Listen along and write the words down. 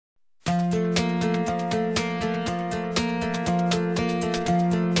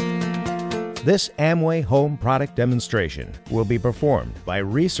This Amway home product demonstration will be performed by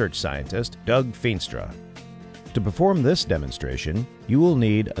research scientist Doug Feenstra. To perform this demonstration, you will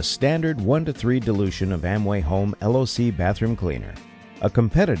need a standard 1:3 dilution of Amway Home LOC bathroom cleaner, a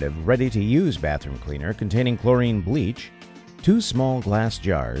competitive ready-to-use bathroom cleaner containing chlorine bleach, 2 small glass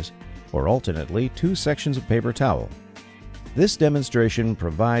jars, or alternately 2 sections of paper towel. This demonstration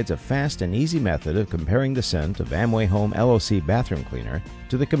provides a fast and easy method of comparing the scent of Amway Home LOC bathroom cleaner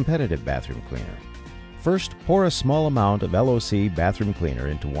to the competitive bathroom cleaner. First, pour a small amount of LOC bathroom cleaner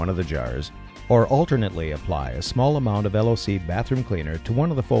into one of the jars, or alternately apply a small amount of LOC bathroom cleaner to one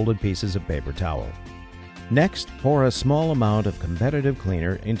of the folded pieces of paper towel. Next, pour a small amount of competitive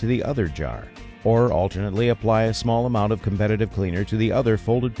cleaner into the other jar, or alternately apply a small amount of competitive cleaner to the other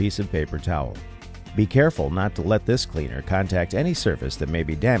folded piece of paper towel. Be careful not to let this cleaner contact any surface that may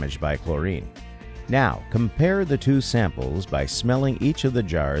be damaged by chlorine. Now, compare the 2 samples by smelling each of the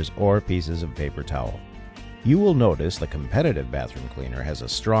jars or pieces of paper towel. You will notice the competitive bathroom cleaner has a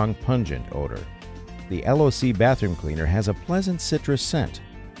strong pungent odor. The LOC bathroom cleaner has a pleasant citrus scent.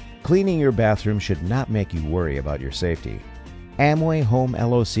 Cleaning your bathroom should not make you worry about your safety. Amway Home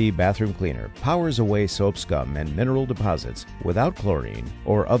LOC bathroom cleaner powers away soap scum and mineral deposits without chlorine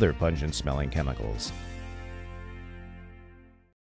or other pungent smelling chemicals.